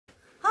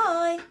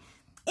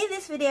In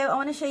this video, I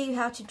want to show you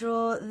how to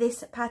draw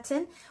this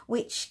pattern,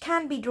 which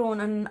can be drawn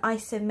on an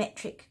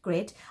isometric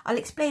grid. I'll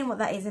explain what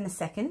that is in a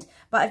second,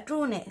 but I've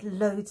drawn it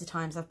loads of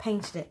times. I've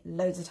painted it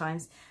loads of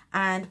times,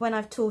 and when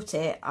I've taught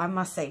it, I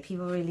must say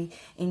people really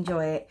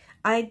enjoy it.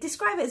 I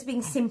describe it as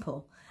being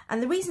simple,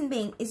 and the reason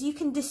being is you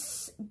can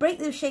break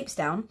those shapes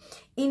down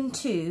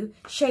into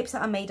shapes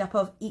that are made up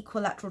of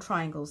equilateral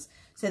triangles.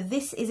 So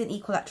this is an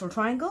equilateral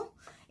triangle.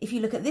 If you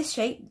look at this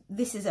shape,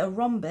 this is a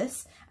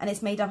rhombus and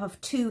it's made up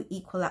of two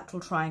equilateral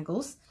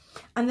triangles.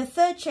 And the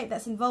third shape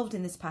that's involved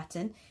in this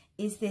pattern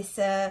is this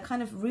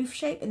kind of roof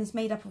shape, and it's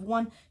made up of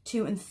 1,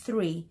 2 and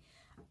 3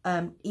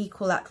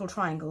 equilateral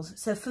triangles.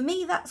 So for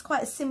me, that's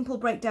quite a simple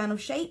breakdown of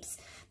shapes.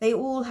 They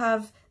all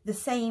have the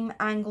same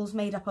angles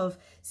made up of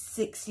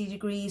 60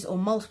 degrees or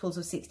multiples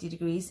of 60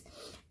 degrees.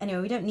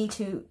 Anyway, we don't need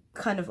to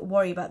kind of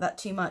worry about that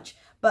too much,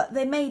 but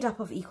they're made up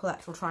of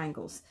equilateral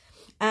triangles.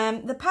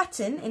 The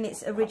pattern in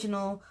its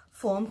original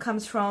form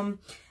comes from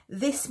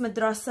this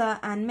madrasa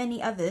and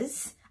many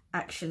others.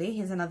 Actually,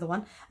 here's another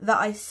one that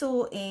I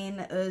saw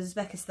in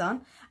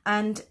Uzbekistan,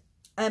 and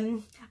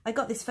I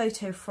got this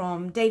photo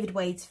from David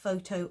Wade's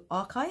photo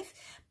archive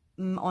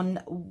on,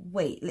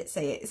 let's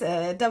say it's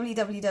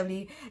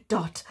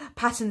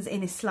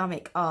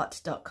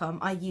www.patternsinislamicart.com.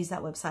 I use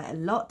that website a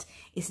lot.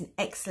 It's an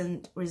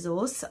excellent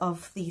resource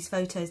of these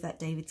photos that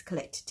David's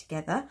collected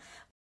together.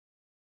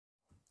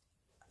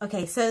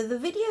 Okay, so the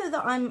video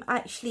that I'm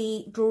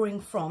actually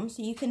drawing from,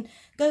 so you can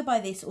go by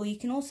this, or you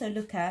can also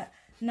look at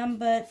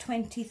number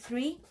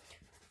 23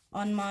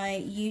 on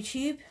my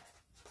YouTube.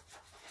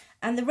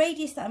 And the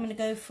radius that I'm going to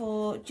go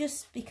for,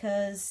 just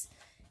because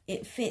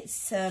it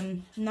fits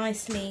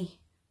nicely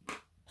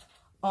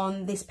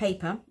on this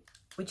paper,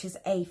 which is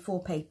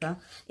A4 paper,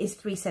 is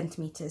 3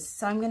 centimeters.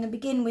 So I'm going to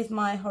begin with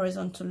my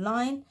horizontal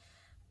line.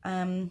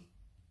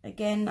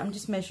 Again, I'm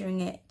just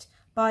measuring it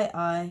by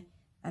eye,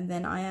 and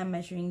then I am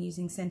measuring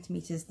using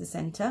centimeters the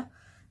center.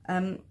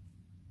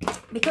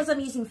 Because I'm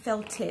using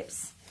felt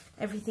tips,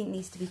 everything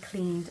needs to be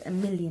cleaned a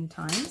million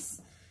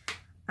times.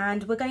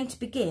 And we're going to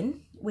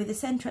begin with the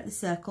center at the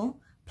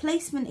circle.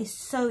 Placement is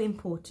so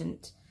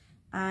important,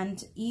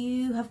 and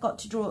you have got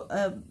to draw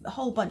a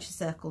whole bunch of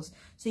circles.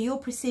 So your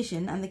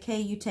precision and the care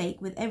you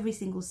take with every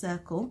single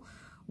circle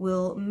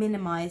will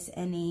minimize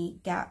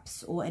any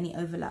gaps or any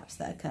overlaps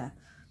that occur.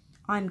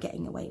 I'm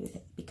getting away with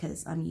it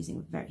because I'm using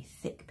a very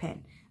thick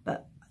pen,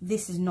 but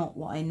this is not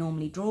what I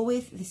normally draw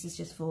with. This is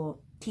just for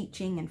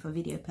teaching and for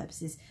video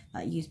purposes that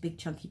I use big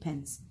chunky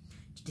pens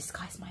to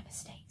disguise my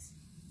mistakes.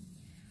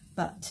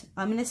 But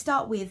I'm going to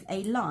start with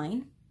a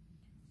line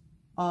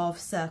of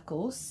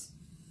circles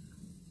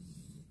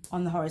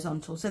on the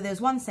horizontal. So there's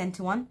one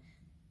center one,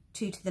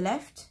 2 to the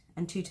left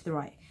and 2 to the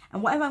right.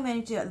 And whatever I'm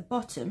going to do at the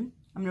bottom,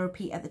 I'm going to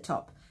repeat at the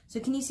top. So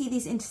can you see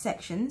these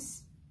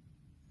intersections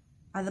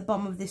at the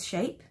bottom of this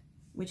shape,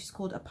 which is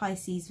called a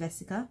Pisces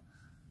vesica,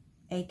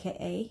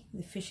 aka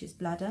the fish's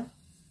bladder?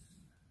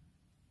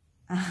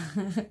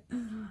 I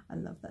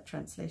love that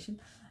translation.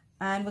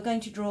 And we're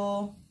going to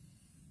draw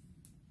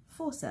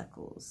 4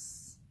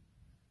 circles,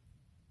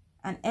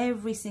 and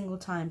every single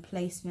time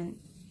placement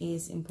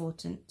is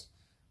important.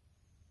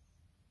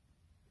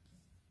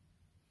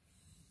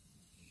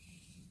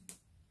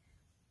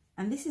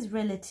 And this is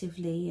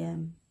relatively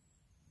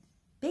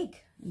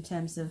big in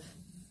terms of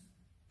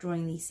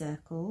drawing these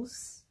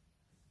circles.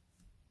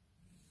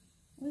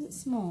 Or is it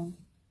small?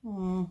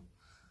 Oh,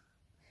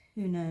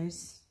 who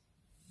knows?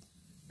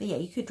 But yeah,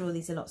 you could draw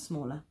these a lot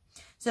smaller.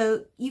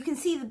 So you can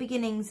see the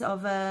beginnings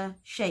of a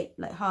shape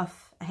like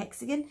half a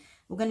hexagon.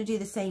 We're going to do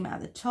the same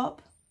at the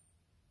top.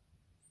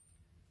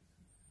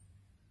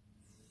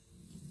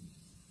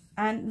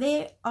 And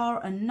there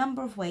are a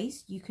number of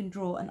ways you can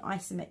draw an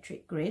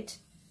isometric grid.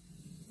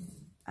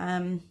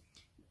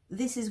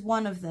 This is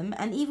one of them.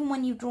 And even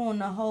when you've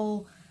drawn a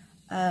whole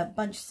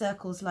bunch of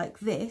circles like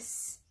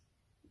this,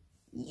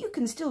 you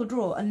can still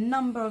draw a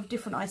number of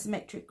different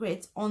isometric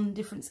grids on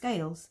different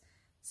scales.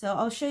 So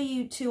I'll show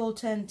you 2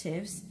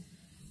 alternatives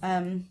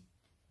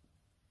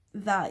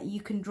that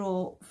you can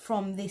draw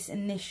from this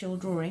initial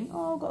drawing.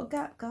 Oh, I've got a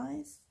gap,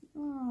 guys.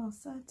 Oh,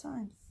 sad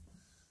times.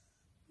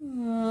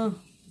 Oh.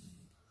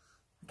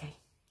 Okay,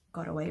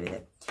 got away with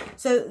it.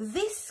 So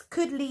this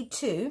could lead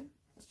to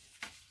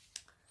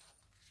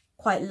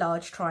quite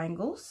large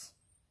triangles.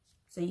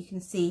 So you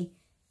can see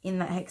in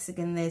that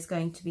hexagon there's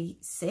going to be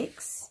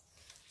 6.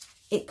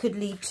 It could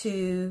lead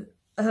to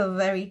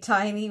very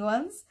tiny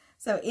ones.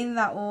 So in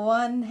that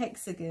one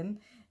hexagon,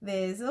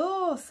 there's,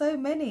 oh, so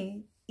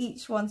many.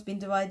 Each one's been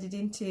divided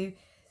into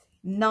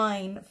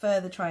 9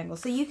 further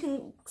triangles. So you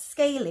can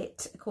scale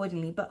it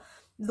accordingly. But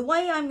the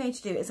way I'm going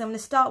to do it is I'm going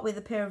to start with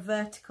a pair of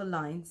vertical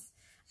lines.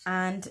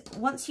 And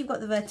once you've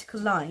got the vertical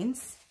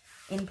lines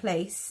in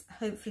place,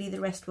 hopefully the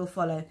rest will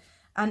follow.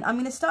 And I'm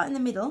going to start in the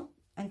middle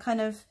and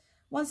kind of,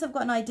 once I've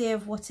got an idea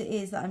of what it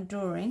is that I'm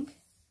drawing,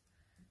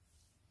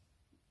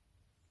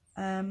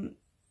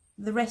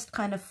 the rest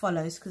kind of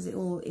follows because it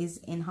all is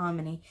in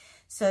harmony.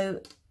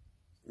 So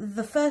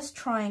the first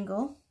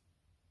triangle,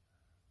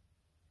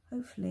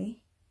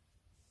 hopefully,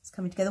 it's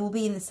coming together, will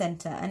be in the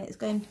center, and it's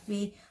going to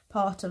be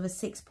part of a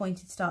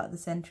 6-pointed star at the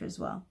center as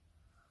well.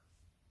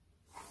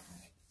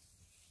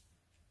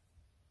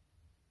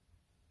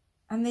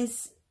 And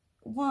there's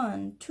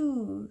 1,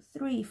 2,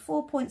 3,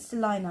 4 points to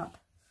line up.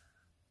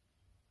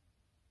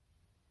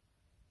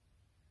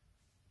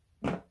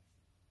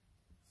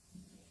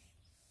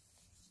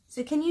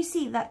 So can you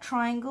see that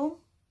triangle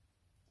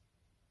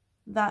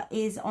that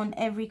is on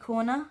every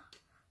corner?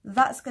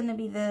 That's going to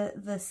be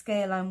the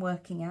scale I'm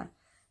working at.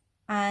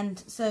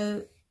 And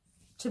so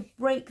to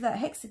break that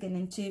hexagon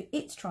into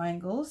its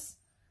triangles,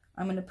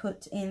 I'm going to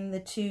put in the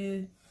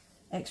 2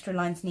 extra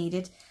lines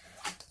needed.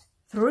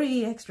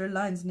 3 extra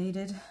lines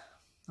needed,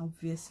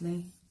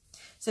 obviously.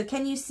 So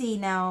can you see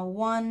now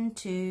 1,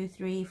 2,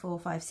 3, 4,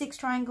 5, 6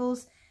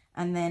 triangles,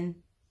 and then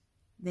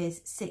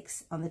there's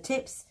 6 on the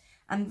tips.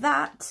 And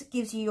that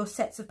gives you your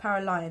sets of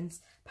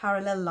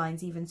parallel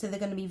lines even. So they're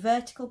going to be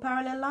vertical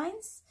parallel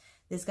lines.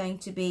 There's going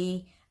to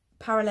be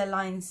parallel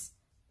lines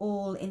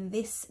all in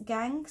this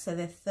gang. So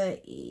they're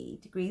 30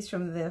 degrees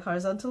from the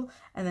horizontal,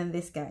 and then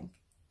this gang.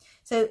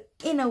 So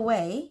in a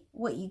way,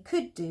 what you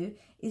could do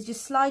is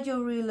just slide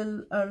your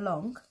ruler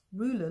along,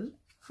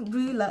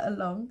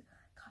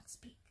 can't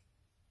speak,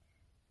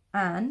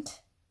 and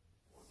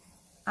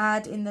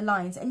add in the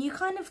lines. And you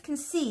kind of can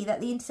see that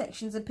the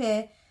intersections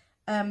appear,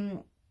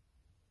 and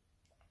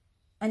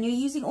you're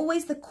using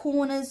always the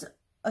corners,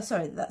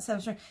 sorry, that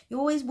sounds wrong. You're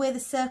always where the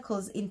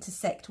circles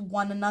intersect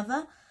one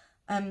another,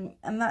 and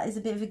that is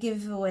a bit of a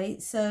giveaway.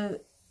 So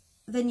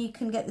then you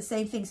can get the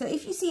same thing. So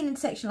if you see an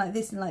intersection like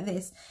this and like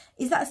this,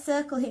 is that a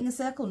circle hitting a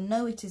circle?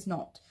 No, it is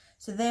not.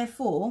 So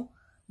therefore,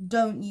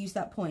 don't use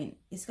that point.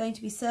 It's going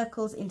to be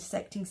circles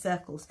intersecting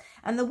circles.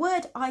 And the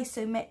word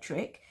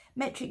isometric,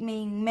 metric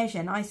meaning measure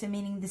and iso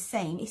meaning the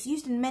same, it's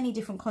used in many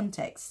different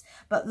contexts.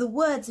 But the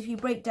words, if you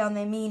break down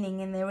their meaning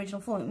in their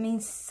original form, it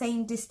means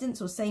same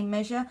distance or same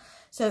measure.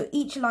 So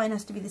each line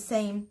has to be the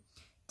same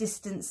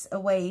distance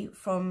away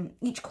from,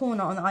 each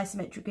corner on the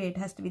isometric grid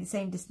has to be the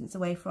same distance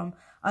away from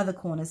other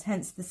corners,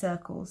 hence the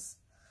circles,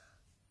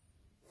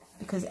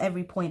 because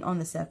every point on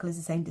the circle is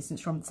the same distance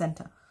from the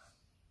center.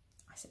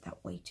 I said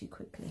that way too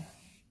quickly.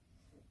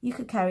 You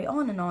could carry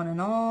on and on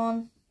and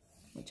on,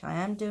 which I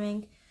am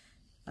doing.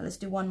 Now let's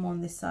do one more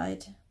on this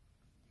side.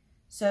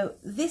 So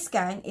this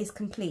gang is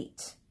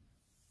complete,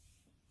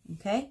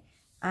 okay,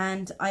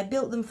 and I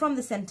built them from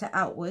the center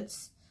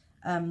outwards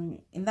in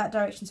that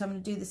direction, so I'm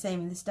going to do the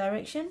same in this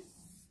direction.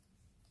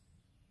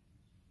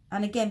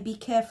 And again, be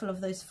careful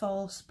of those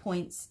false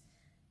points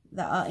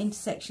that are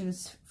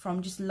intersections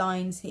from just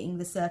lines hitting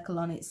the circle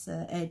on its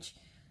edge.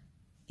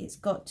 It's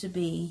got to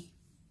be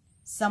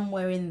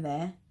somewhere in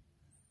there,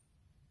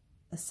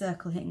 a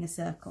circle hitting a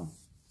circle.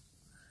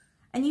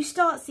 And you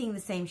start seeing the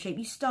same shape,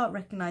 you start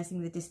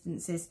recognizing the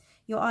distances.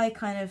 Your eye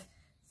kind of,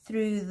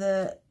 through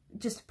the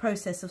just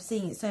process of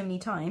seeing it so many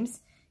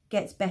times,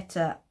 gets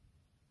better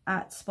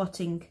at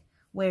spotting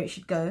where it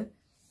should go.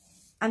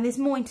 And there's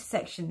more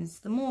intersections.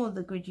 The more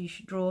the grid you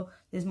should draw,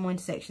 there's more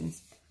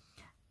intersections.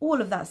 All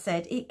of that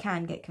said, it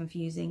can get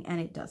confusing, and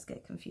it does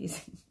get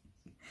confusing.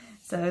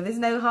 So there's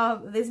no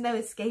harm, there's no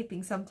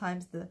escaping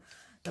sometimes the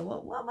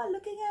what am I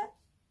looking at?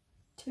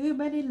 Too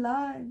many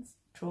lines.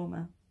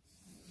 Trauma.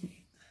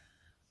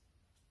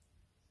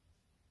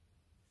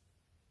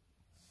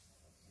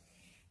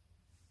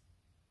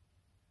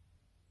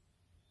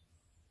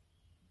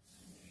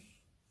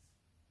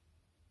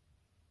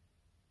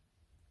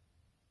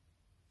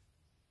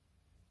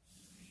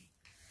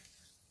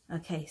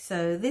 Okay,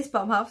 so this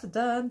bottom half's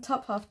done,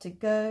 top half to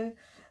go.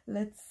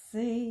 Let's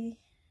see.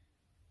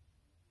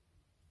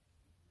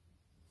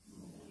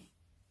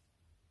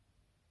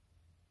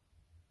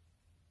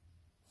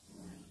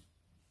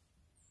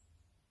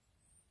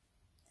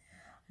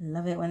 I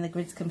love it when the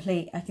grid's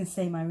complete. I can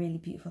say my really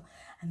beautiful,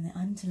 and the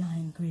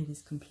underlying grid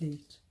is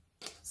complete.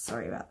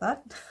 Sorry about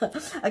that.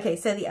 Okay,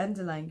 so the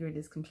underlying grid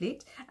is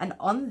complete. And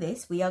on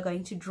this, we are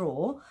going to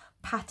draw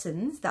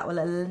patterns that will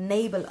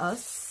enable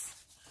us,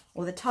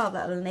 or the tile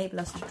that will enable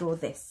us to draw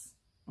this,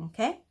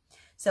 okay?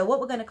 So what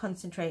we're going to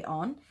concentrate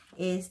on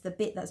is the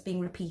bit that's being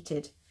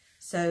repeated.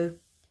 So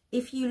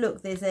if you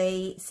look, there's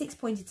a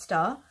 6-pointed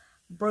star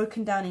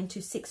broken down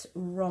into 6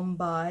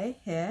 rhombi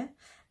here,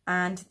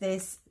 and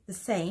there's the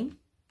same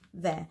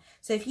there.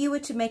 So if you were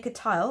to make a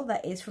tile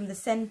that is from the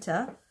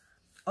center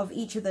of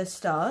each of those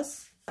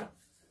stars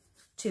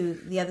to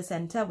the other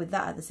center with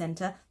that at the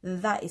center,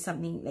 then that is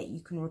something that you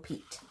can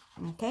repeat.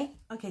 Okay,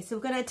 so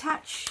we're going to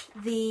attach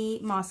the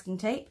masking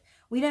tape.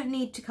 We don't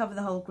need to cover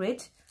the whole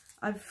grid.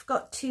 I've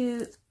got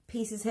 2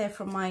 pieces here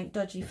from my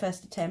dodgy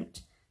first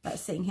attempt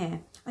that's sitting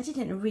here. I did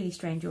it in a really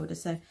strange order,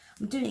 so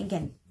I'm doing it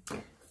again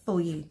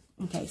for you.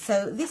 Okay,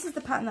 so this is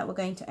the pattern that we're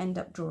going to end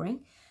up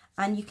drawing,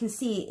 and you can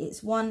see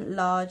it's one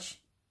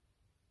large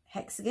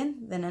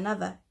hexagon, then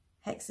another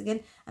hexagon,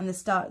 and the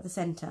star at the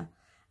center.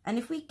 And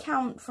if we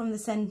count from the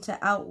center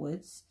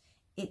outwards,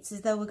 it's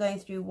as though we're going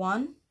through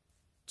 1,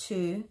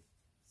 2,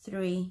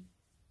 3,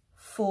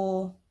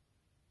 4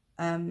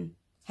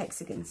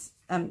 hexagons,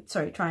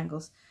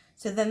 triangles.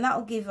 So then that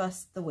will give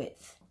us the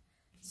width.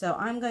 So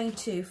I'm going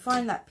to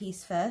find that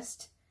piece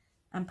first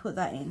and put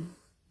that in,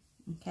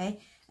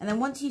 okay? And then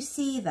once you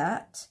see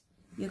that,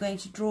 you're going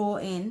to draw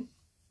in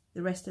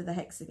the rest of the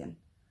hexagon.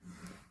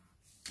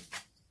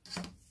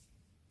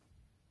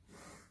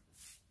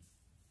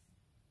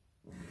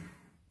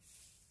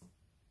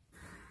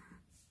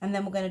 And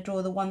then we're going to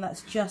draw the one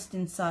that's just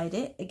inside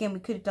it. Again, we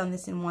could have done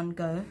this in one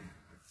go.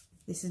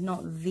 This is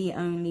not the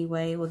only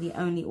way or the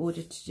only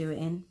order to do it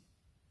in.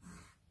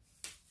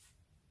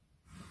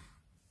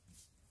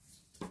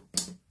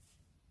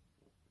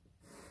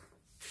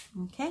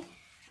 Okay,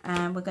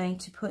 and we're going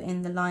to put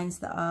in the lines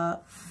that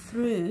are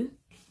through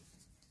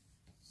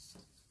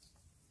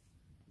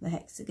the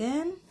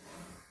hexagon.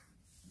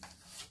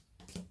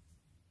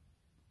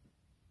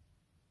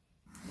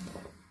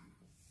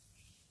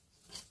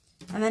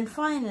 And then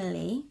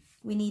finally,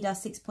 we need our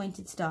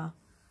 6-pointed star.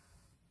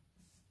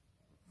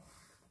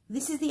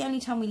 This is the only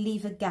time we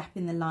leave a gap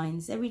in the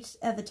lines. Every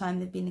other time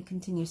they've been a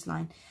continuous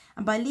line.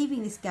 And by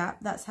leaving this gap,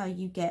 that's how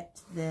you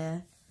get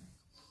the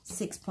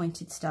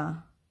 6-pointed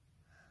star.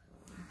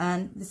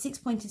 And the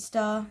 6-pointed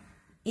star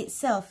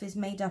itself is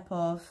made up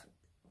of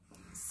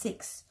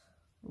 6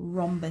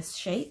 rhombus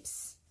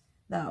shapes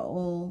that are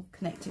all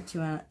connected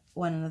to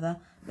one another.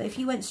 But if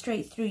you went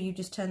straight through, you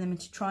just turn them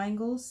into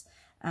triangles.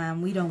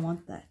 And we don't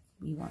want that.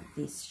 We want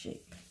this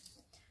shape.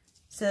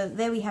 So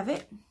there we have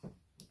it,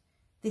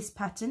 this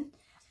pattern.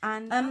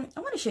 And I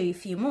want to show you a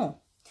few more.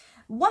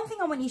 One thing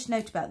I want you to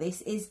note about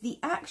this is the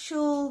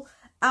actual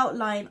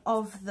outline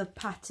of the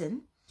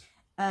pattern.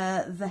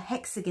 The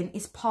hexagon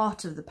is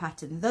part of the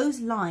pattern. Those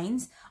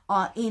lines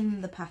are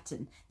in the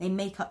pattern. They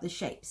make up the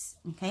shapes,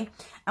 okay?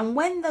 And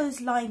when those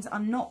lines are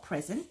not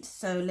present,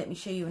 so let me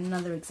show you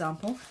another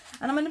example.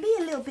 And I'm going to be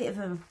a little bit of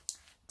a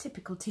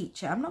typical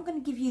teacher. I'm not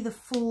going to give you the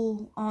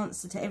full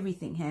answer to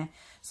everything here.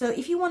 So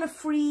if you want to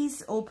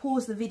freeze or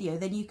pause the video,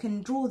 then you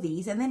can draw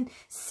these and then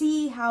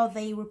see how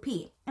they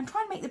repeat and try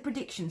and make the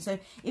prediction. So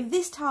if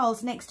this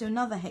tile's next to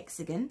another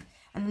hexagon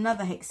and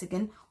another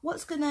hexagon,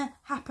 what's going to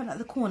happen at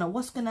the corner?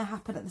 What's going to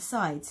happen at the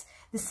sides?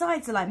 The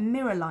sides are like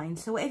mirror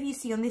lines. So whatever you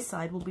see on this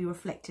side will be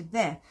reflected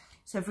there.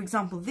 So for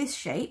example, this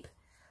shape,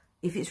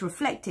 if it's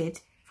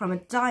reflected from a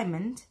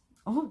diamond,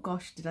 oh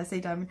gosh, did I say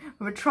diamond?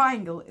 From a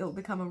triangle, it will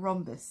become a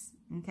rhombus,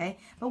 okay?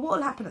 But what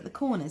will happen at the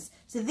corners?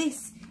 So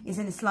this is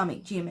an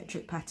Islamic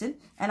geometric pattern,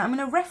 and I'm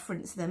going to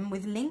reference them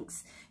with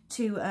links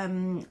to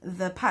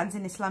the Patterns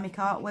in Islamic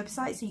Art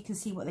website, so you can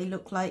see what they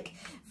look like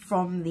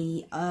from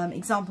the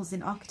examples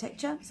in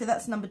architecture. So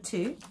that's number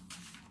 2.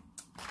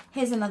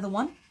 Here's another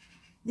one.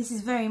 This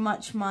is very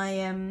much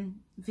my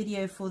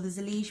video for the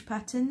Zalige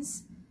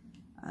patterns.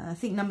 I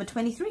think number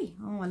 23.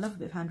 Oh, I love a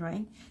bit of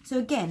handwriting. So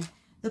again,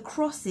 the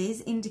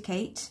crosses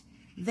indicate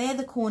they're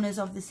the corners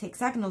of this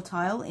hexagonal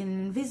tile in an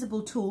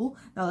invisible tool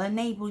that will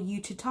enable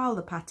you to tile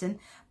the pattern.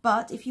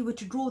 But if you were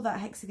to draw that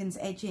hexagon's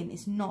edge in,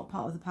 it's not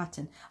part of the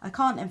pattern. I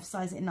can't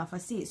emphasize it enough. I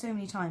see it so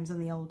many times on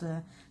the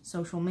older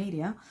social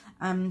media.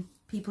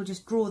 People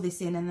just draw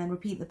this in and then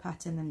repeat the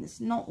pattern, and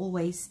it's not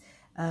always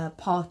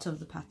part of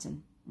the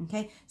pattern.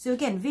 Okay, so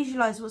again,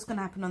 visualize what's going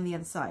to happen on the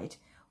other side.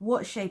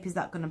 What shape is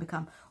that going to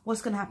become?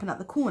 What's going to happen at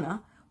the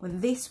corner when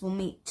this will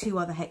meet 2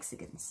 other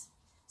hexagons?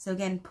 So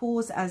again,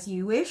 pause as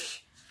you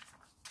wish.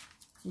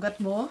 Got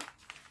more.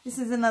 This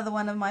is another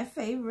one of my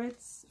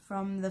favorites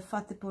from the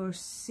Fatehpur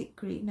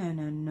Sikri.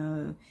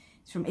 No.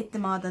 It's from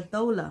Itimad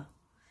ad-Dawla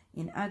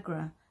in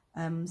Agra,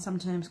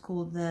 sometimes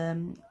called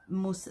the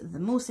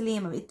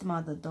Mausoleum of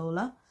Itimad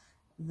ad-Dawla,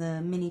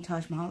 the mini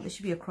Taj Mahal. There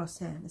should be a cross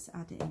here. Let's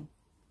add it in.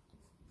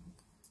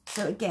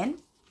 So again,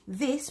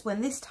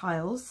 when this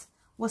tiles,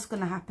 what's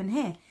going to happen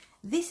here?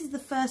 This is the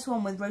first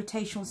one with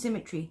rotational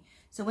symmetry.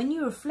 So when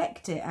you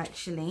reflect it,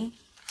 actually,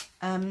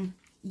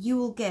 you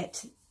will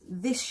get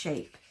this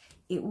shape.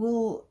 It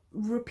will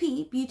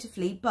repeat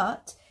beautifully,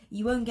 but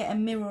you won't get a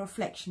mirror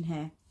reflection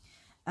here.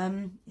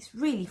 It's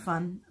really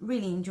fun,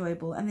 really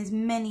enjoyable, and there's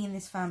many in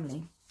this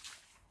family.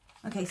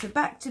 Okay, so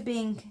back to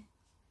being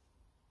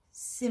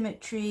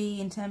symmetry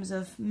in terms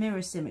of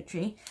mirror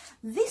symmetry.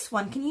 This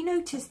one, can you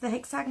notice the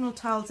hexagonal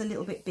tile's a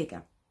little bit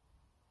bigger?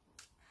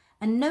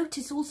 And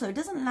notice also, it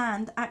doesn't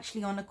land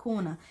actually on a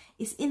corner.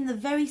 It's in the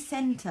very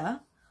center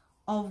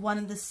of one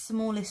of the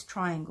smallest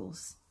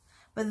triangles.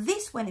 But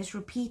this, when it's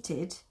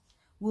repeated,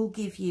 will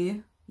give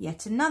you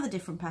yet another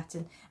different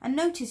pattern. And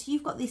notice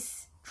you've got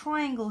this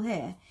triangle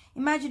here.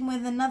 Imagine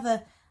with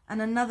another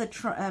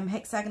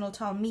hexagonal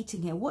tile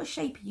meeting here. What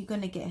shape are you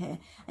going to get here?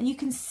 And you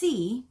can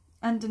see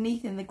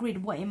underneath in the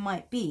grid what it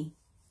might be.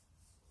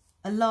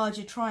 A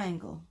larger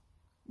triangle.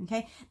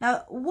 Okay,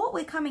 now what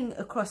we're coming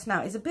across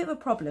now is a bit of a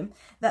problem,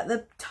 that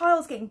the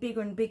tile's getting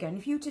bigger and bigger, and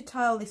if you were to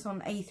tile this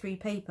on A3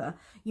 paper,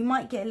 you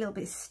might get a little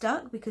bit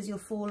stuck because you'll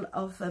fall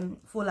off the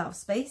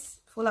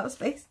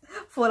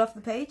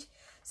page.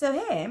 So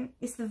here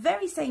it's the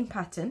very same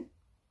pattern,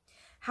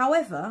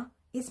 however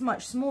it's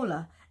much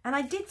smaller, and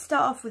I did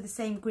start off with the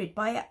same grid,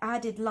 but I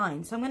added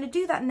lines. So I'm going to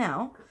do that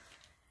now,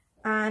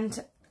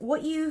 and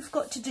what you've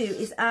got to do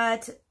is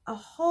add a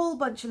whole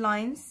bunch of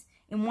lines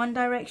in one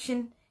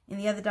direction, in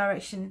the other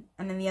direction,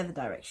 and in the other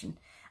direction.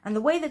 And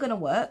the way they're going to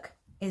work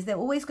is they're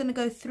always going to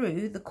go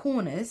through the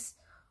corners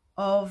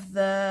of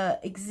the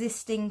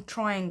existing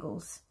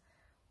triangles.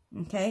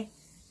 Okay,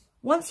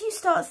 once you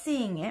start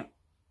seeing it,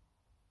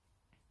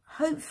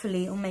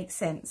 hopefully it'll make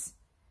sense.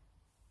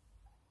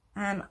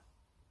 And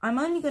I'm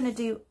only going to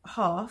do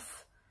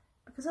half,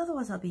 because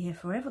otherwise I'll be here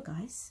forever,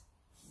 guys.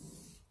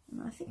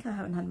 And I think I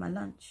haven't had my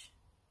lunch.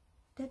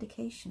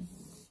 Dedication.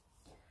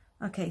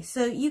 Okay,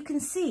 so you can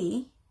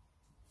see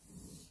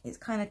it's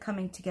kind of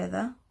coming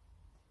together.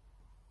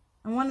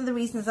 And one of the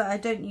reasons that I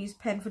don't use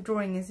pen for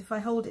drawing is if I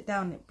hold it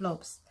down, it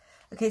blobs.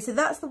 Okay, so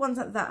that's the ones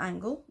at that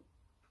angle.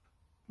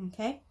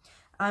 Okay,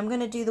 I'm going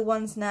to do the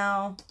ones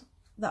now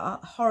that are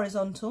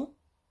horizontal.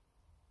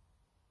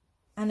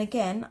 And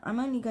again,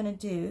 I'm only going to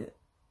do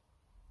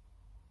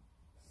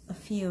a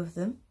few of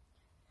them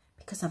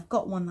because I've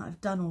got one that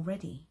I've done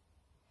already.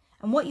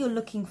 And what you're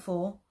looking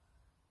for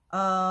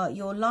are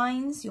your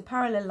lines, your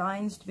parallel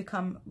lines, to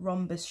become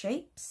rhombus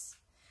shapes.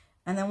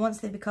 And then once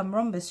they become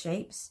rhombus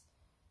shapes,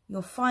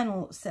 your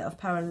final set of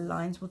parallel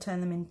lines will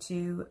turn them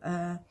into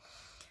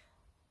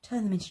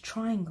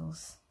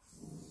triangles.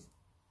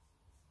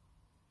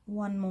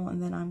 One more,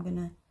 and then I'm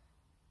gonna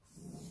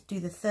do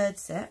the third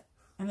set,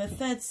 and the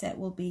third set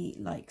will be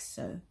like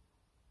so.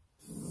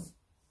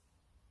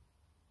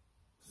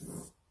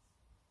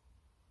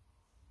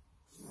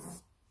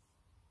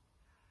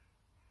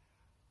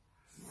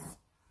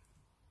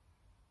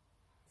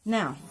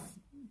 Now,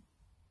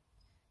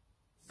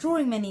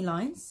 drawing many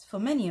lines for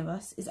many of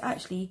us is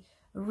actually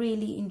a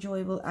really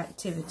enjoyable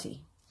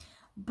activity.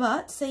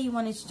 But say you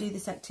wanted to do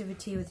this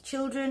activity with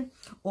children,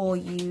 or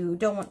you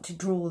don't want to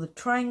draw the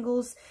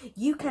triangles,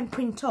 you can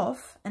print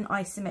off an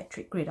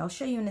isometric grid. I'll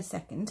show you in a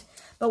second.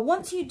 But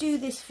once you do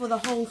this for the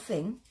whole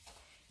thing,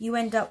 you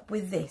end up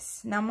with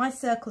this. Now my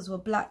circles were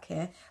black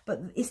here, but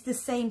it's the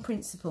same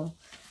principle.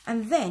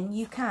 And then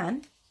you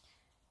can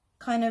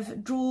kind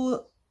of draw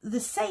the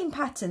same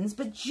patterns,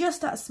 but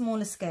just at a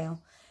smaller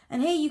scale.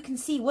 And here you can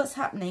see what's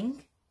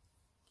happening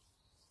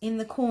in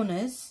the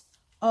corners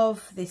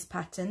of this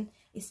pattern.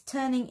 Is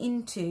turning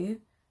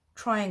into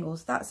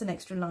triangles. That's an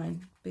extra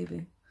line,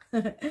 boo-boo.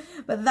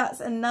 But that's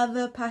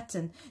another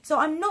pattern. So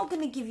I'm not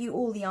going to give you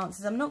all the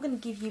answers. I'm not going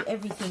to give you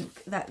everything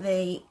that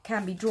they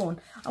can be drawn.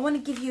 I want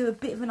to give you a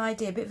bit of an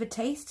idea, a bit of a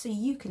taste, so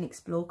you can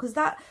explore. Because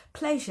that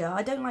pleasure,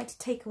 I don't like to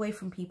take away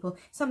from people.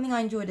 Something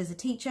I enjoyed as a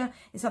teacher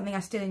is something I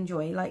still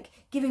enjoy. Like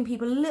giving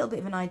people a little bit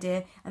of an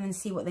idea and then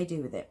see what they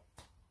do with it.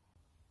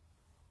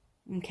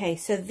 Okay,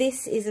 so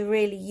this is a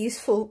really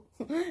useful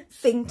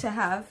thing to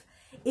have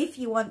if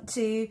you want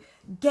to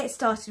get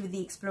started with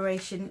the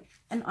exploration.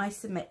 An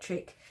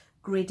isometric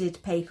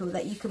gridded paper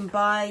that you can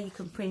buy, you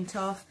can print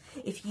off.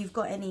 If you've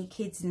got any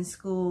kids in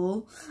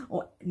school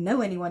or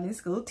know anyone in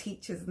school,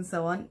 teachers and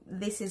so on,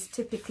 this is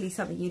typically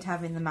something you'd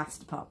have in the maths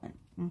department.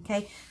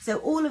 Okay, so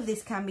all of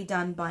this can be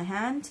done by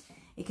hand.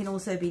 It can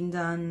also be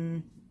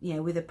done, you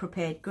know, with a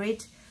prepared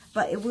grid,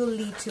 but it will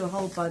lead to a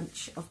whole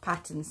bunch of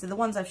patterns. So the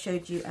ones I've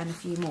showed you and a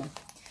few more.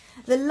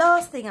 The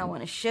last thing I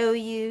want to show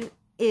you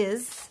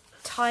is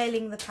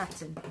tiling the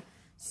pattern.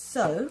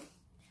 So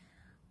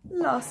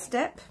last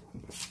step,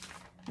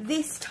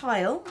 this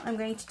tile I'm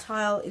going to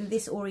tile in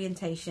this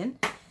orientation.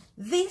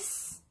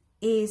 This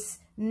is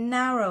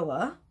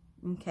narrower,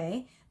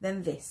 okay,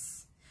 than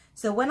this.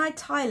 So when I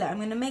tile it, I'm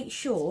going to make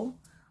sure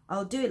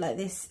I'll do it like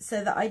this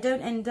so that I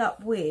don't end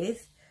up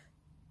with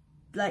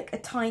like a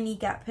tiny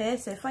gap here.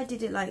 So if I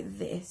did it like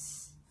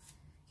this,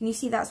 can you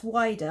see that's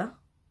wider,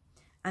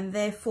 and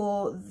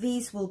therefore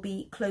these will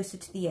be closer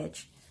to the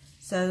edge.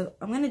 So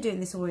I'm going to do it in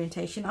this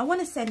orientation. I want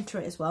to center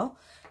it as well.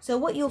 So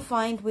what you'll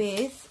find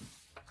with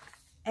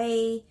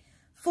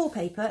A4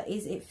 paper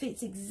is it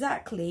fits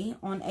exactly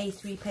on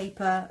A3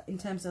 paper in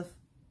terms of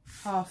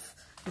half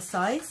the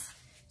size.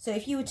 So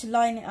if you were to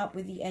line it up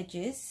with the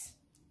edges,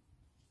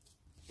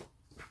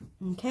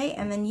 okay,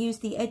 and then use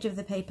the edge of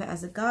the paper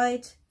as a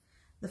guide,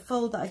 the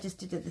fold that I just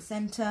did at the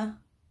center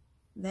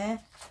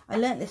there. I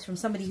learnt this from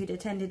somebody who'd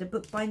attended a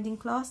bookbinding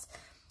class.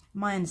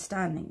 My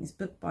understanding is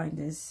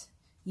bookbinders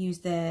use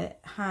their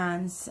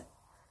hands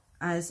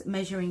as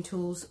measuring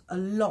tools a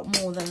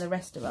lot more than the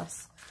rest of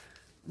us,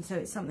 and so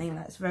it's something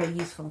that's very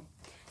useful.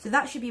 So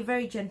that should be a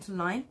very gentle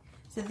line.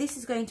 So this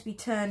is going to be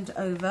turned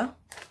over,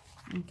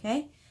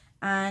 okay,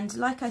 and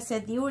like I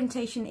said, the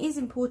orientation is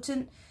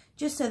important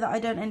just so that I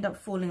don't end up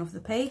falling off the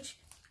page.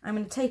 I'm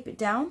going to tape it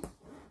down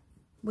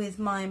with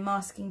my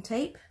masking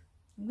tape.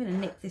 I'm going to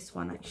nick this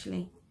one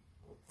actually,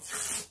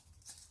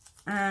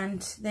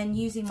 and then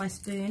using my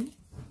spoon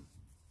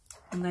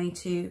I'm going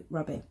to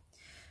rub it.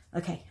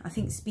 Okay, I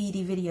think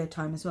speedy video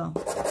time as well.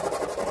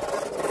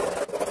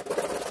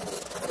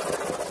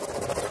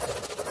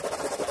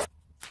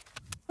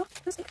 Oh,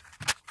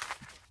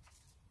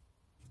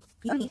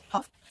 you only need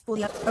half for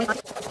the other.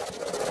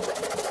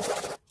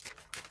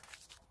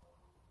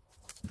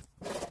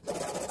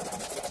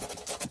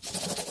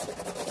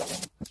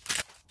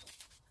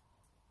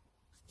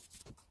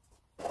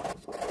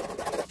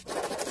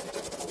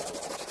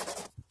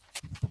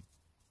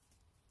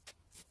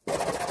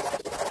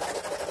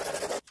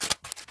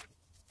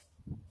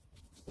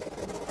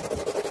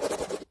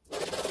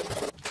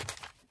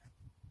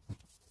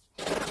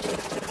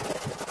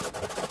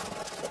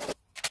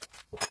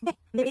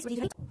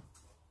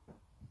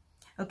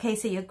 Okay,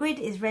 so your grid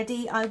is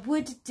ready. I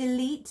would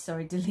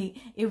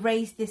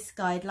erase this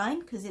guideline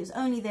because it was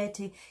only there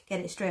to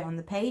get it straight on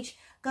the page.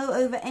 Go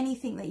over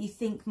anything that you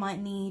think might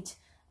need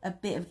a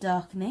bit of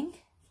darkening.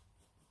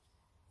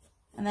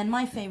 And then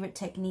my favourite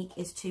technique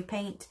is to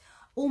paint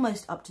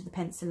almost up to the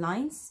pencil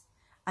lines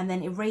and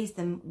then erase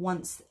them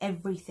once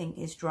everything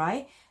is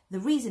dry. The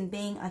reason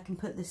being, I can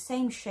put the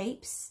same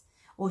shapes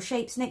or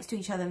shapes next to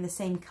each other in the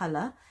same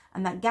colour,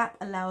 and that gap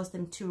allows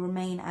them to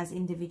remain as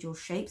individual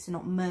shapes and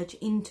not merge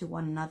into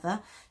one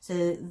another,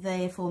 so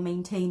therefore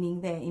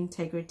maintaining their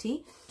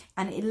integrity.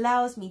 And it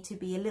allows me to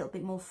be a little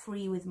bit more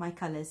free with my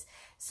colours,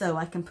 so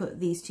I can put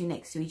these two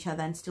next to each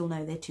other and still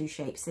know they're two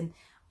shapes, and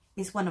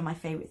it's one of my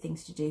favourite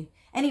things to do.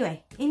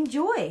 Anyway,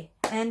 enjoy,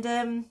 and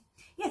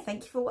yeah,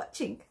 thank you for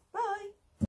watching.